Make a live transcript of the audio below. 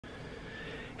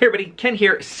Hey everybody, Ken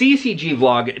here, CCG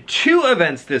vlog. 2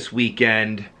 events this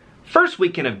weekend. First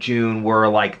weekend of June, we're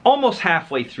like almost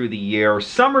halfway through the year.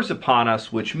 Summer's upon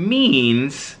us, which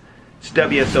means it's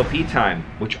WSOP time,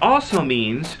 which also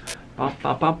means the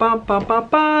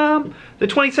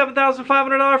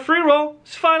 $27,500 free roll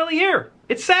is finally here.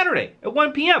 It's Saturday at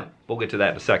 1 p.m. We'll get to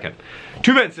that in a second.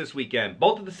 2 events this weekend,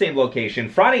 both at the same location,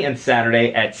 Friday and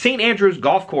Saturday at St. Andrews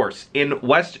Golf Course in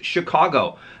West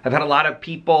Chicago. I've had a lot of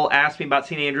people ask me about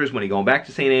St. Andrews. When are you going back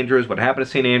to St. Andrews? What happened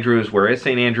to St. Andrews? Where is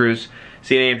St. Andrews?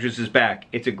 St. Andrews is back.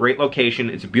 It's a great location.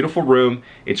 It's a beautiful room.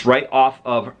 It's right off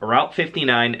of Route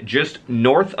 59, just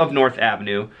north of North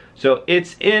Avenue. So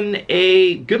it's in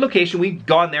a good location. We've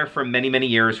gone there for many, many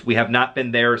years. We have not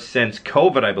been there since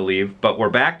COVID, I believe, but we're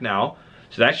back now.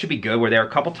 So that should be good. We're there a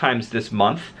couple times this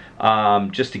month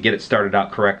just to get it started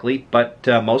out correctly. But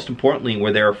most importantly,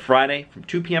 we're there Friday from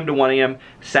 2 p.m. to 1 a.m.,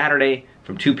 Saturday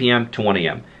from 2 p.m. to 1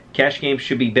 a.m. Cash games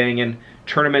should be banging.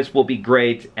 Tournaments will be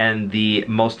great. And the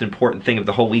most important thing of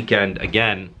the whole weekend,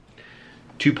 again,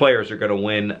 2 players are going to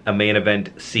win a main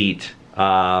event seat.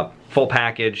 Full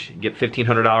package, get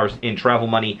 $1,500 in travel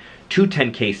money, 2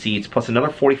 10K seats, plus another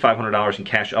 $4,500 in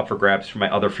cash up for grabs for my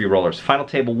other free rollers. Final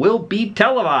table will be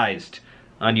televised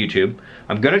on YouTube.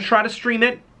 I'm going to try to stream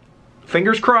it.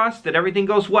 Fingers crossed that everything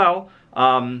goes well.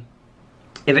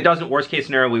 If it doesn't, worst case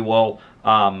scenario, we will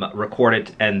record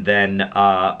it and then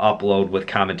upload with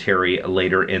commentary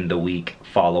later in the week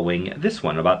following this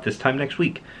one, about this time next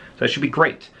week. So that should be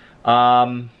great.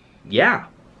 Yeah,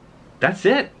 that's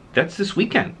it. That's this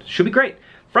weekend. Should be great.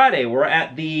 Friday, we're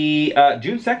at the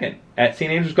June 2nd at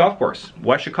St. Andrews Golf Course,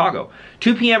 West Chicago.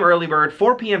 2 p.m. early bird,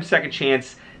 4 p.m. second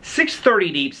chance,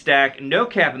 6:30 deep stack. No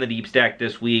cap in the deep stack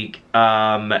this week.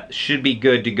 Should be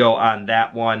good to go on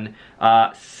that one.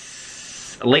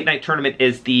 Late night tournament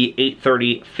is the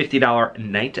 8:30 $50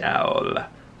 Night Owl.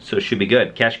 So it should be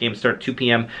good. Cash games start at 2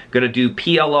 p.m. Gonna do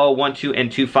PLO 1, 2,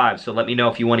 and 2, 5. So let me know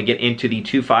if you want to get into the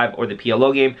 2, 5 or the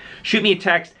PLO game. Shoot me a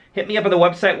text. Hit me up on the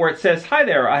website where it says, "Hi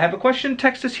there, I have a question,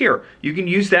 text us here." You can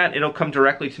use that. It'll come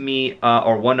directly to me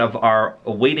or one of our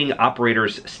waiting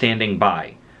operators standing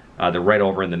by. They're right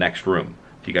over in the next room,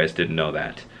 if you guys didn't know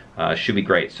that. Should be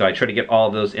great. So I try to get all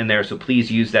of those in there, so please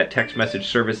use that text message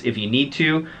service if you need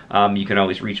to. You can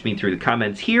always reach me through the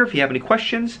comments here if you have any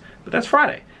questions, but that's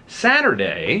Friday.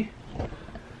 Saturday,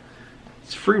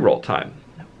 it's free roll time.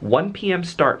 1 p.m.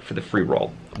 start for the free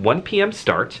roll. 1 p.m.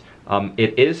 start.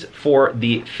 It is for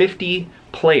the 50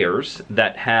 players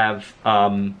that have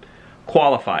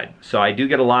qualified. So I do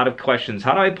get a lot of questions.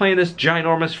 How do I play in this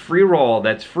ginormous free roll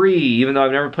that's free, even though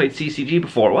I've never played CCG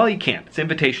before? Well, you can't. It's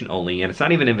invitation only, and it's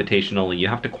not even invitation only. You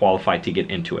have to qualify to get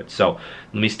into it. So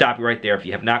let me stop you right there. If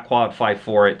you have not qualified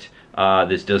for it,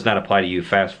 this does not apply to you.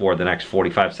 Fast forward the next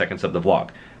 45 seconds of the vlog.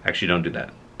 Actually, don't do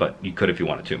that, but you could if you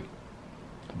wanted to.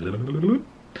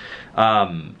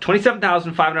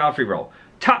 $27,500 free roll.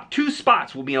 Top 2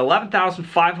 spots will be an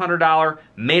 $11,500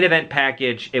 main event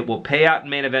package. It will pay out in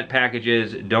main event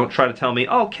packages. Don't try to tell me,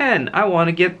 "Oh, Ken, I want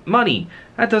to get money."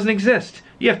 That doesn't exist.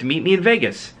 You have to meet me in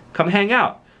Vegas. Come hang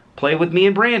out. Play with me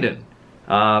and Brandon.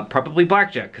 Probably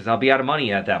blackjack, because I'll be out of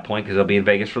money at that point, because I'll be in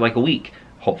Vegas for like a week,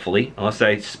 hopefully. Unless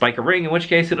I spike a ring, in which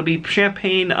case it'll be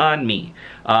champagne on me.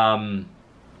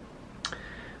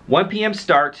 1 p.m.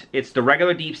 start. It's the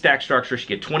regular deep stack structure. You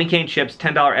get 20K in chips.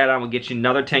 $10 add-on will get you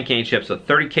another 10K in chips. So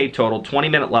 30K total.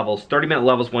 20-minute levels. 30-minute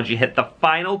levels once you hit the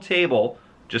final table.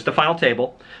 Just the final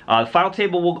table. The final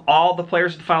table will, all the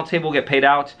players at the final table will get paid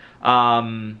out.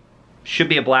 Should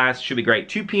be a blast. Should be great.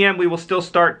 2 p.m. we will still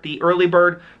start the early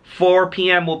bird. 4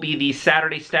 p.m. will be the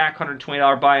Saturday stack.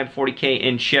 $120 buy-in. 40K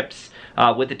in chips.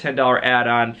 With the $10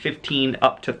 add-on, 15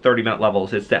 up to 30-minute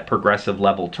levels. It's that progressive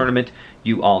level tournament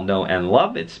you all know and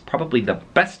love. It's probably the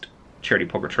best charity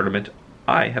poker tournament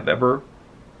I have ever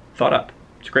thought up.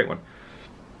 It's a great one.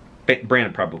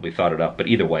 Brandon probably thought it up, but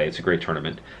either way, it's a great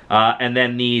tournament. And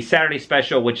then the Saturday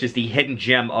special, which is the hidden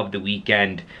gem of the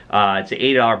weekend. It's an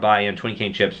 $8 buy-in, 20K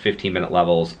in chips, 15-minute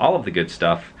levels, all of the good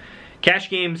stuff. Cash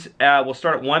games will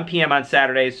start at 1 p.m. on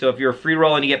Saturdays, so if you're a free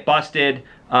roll and you get busted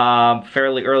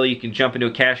fairly early, you can jump into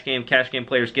a cash game. Cash game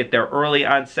players get there early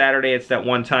on Saturday. It's that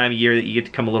one time a year that you get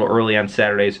to come a little early on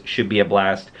Saturdays. Should be a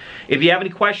blast. If you have any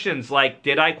questions like,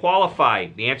 did I qualify?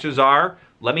 The answers are,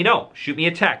 let me know. Shoot me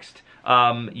a text.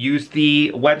 Use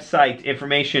the website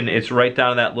information. It's right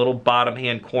down in that little bottom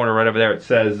hand corner right over there. It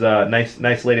says,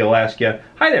 nice lady will ask you,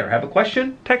 "Hi there, have a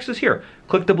question? Text us here."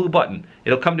 Click the blue button.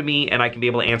 It'll come to me and I can be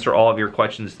able to answer all of your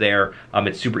questions there.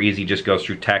 It's super easy, just goes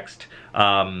through text.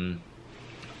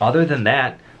 Other than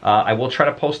that, I will try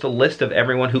to post a list of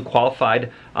everyone who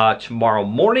qualified tomorrow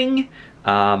morning.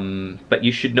 But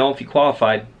you should know if you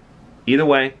qualified. Either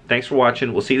way, thanks for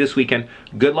watching. We'll see you this weekend.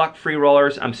 Good luck, free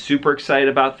rollers. I'm super excited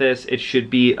about this. It should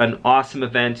be an awesome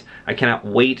event. I cannot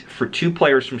wait for 2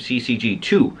 players from CCG.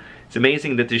 2. It's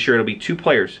amazing that this year it'll be 2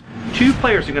 players. 2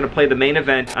 players are going to play the main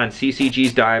event on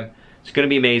CCG's dime. It's going to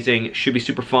be amazing. Should be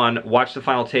super fun. Watch the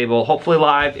final table, hopefully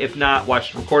live. If not,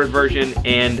 watch the recorded version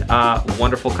and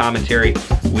wonderful commentary.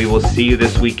 We will see you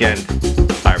this weekend.